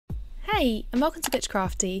Hey, and welcome to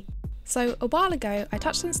Bitchcrafty. So, a while ago, I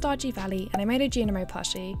touched on Stardew Valley and I made a junimo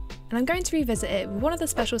plushie, and I'm going to revisit it with one of the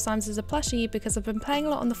special signs as a plushie because I've been playing a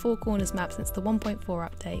lot on the Four Corners map since the 1.4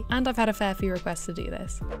 update, and I've had a fair few requests to do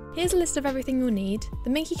this. Here's a list of everything you'll need. The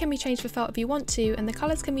Minky can be changed for felt if you want to, and the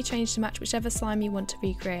colours can be changed to match whichever slime you want to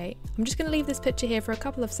recreate. I'm just going to leave this picture here for a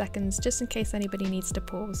couple of seconds just in case anybody needs to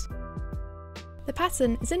pause. The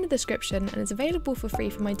pattern is in the description and is available for free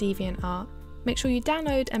from my DeviantArt. Make sure you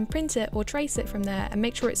download and print it or trace it from there, and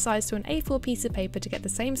make sure it's sized to an A4 piece of paper to get the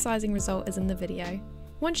same sizing result as in the video.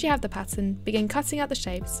 Once you have the pattern, begin cutting out the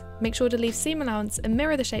shapes. Make sure to leave seam allowance and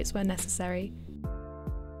mirror the shapes where necessary.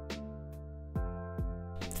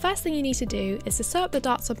 The first thing you need to do is to sew up the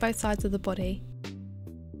darts on both sides of the body.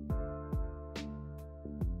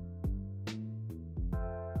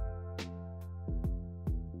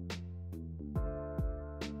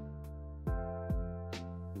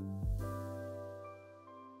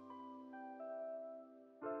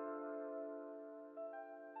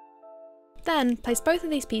 Then, place both of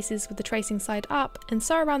these pieces with the tracing side up and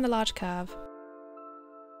sew around the large curve.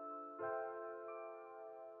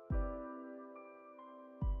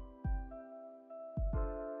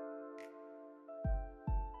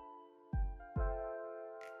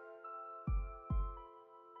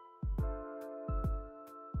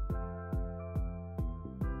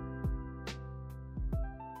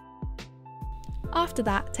 After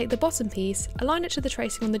that, take the bottom piece, align it to the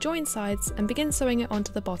tracing on the joined sides and begin sewing it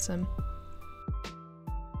onto the bottom.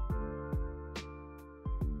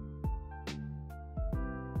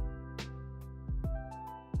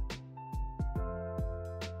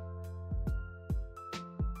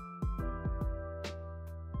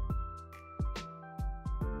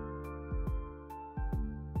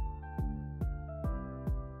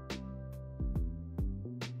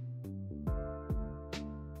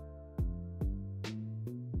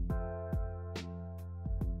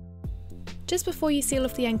 Just before you seal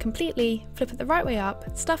off the end completely, flip it the right way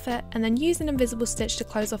up, stuff it, and then use an invisible stitch to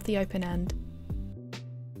close off the open end.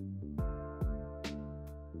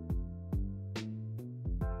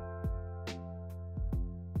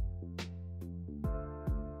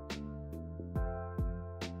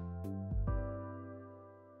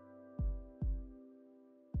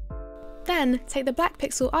 Then, take the black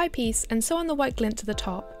pixel eyepiece and sew on the white glint to the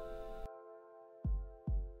top.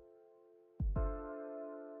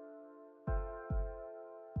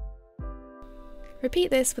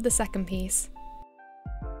 Repeat this with the second piece.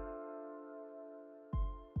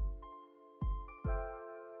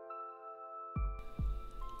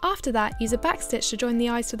 After that, use a backstitch to join the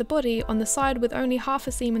eyes to the body on the side with only half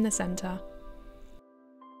a seam in the centre.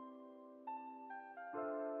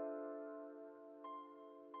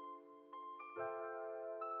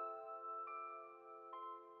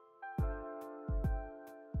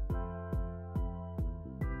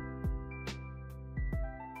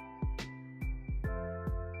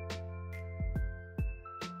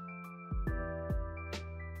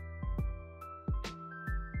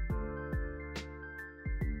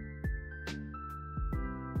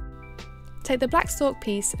 Take the black stalk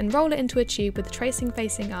piece and roll it into a tube with the tracing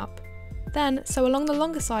facing up. Then sew along the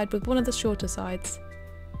longer side with one of the shorter sides.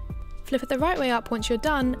 Flip it the right way up once you're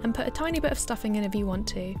done and put a tiny bit of stuffing in if you want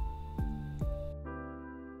to.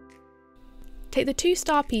 Take the two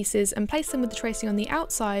star pieces and place them with the tracing on the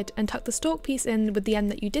outside and tuck the stalk piece in with the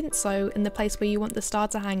end that you didn't sew in the place where you want the star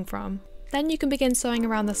to hang from. Then you can begin sewing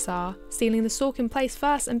around the star, sealing the stalk in place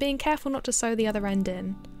first and being careful not to sew the other end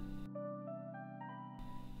in.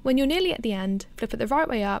 When you're nearly at the end, flip it the right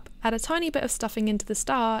way up, add a tiny bit of stuffing into the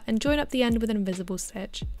star and join up the end with an invisible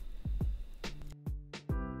stitch.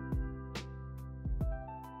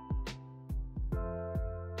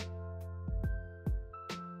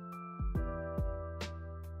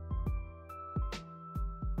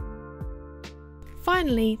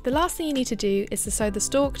 Finally, the last thing you need to do is to sew the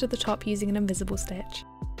stalk to the top using an invisible stitch.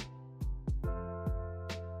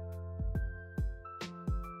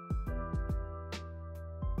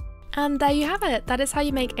 And there you have it, that is how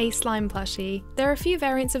you make a slime plushie. There are a few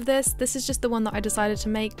variants of this is just the one that I decided to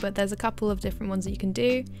make, but there's a couple of different ones that you can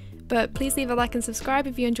do. But please leave a like and subscribe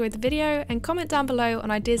if you enjoyed the video, and comment down below on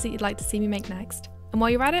ideas that you'd like to see me make next. And while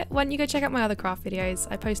you're at it, why don't you go check out my other craft videos?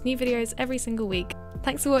 I post new videos every single week.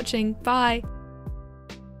 Thanks for watching, bye!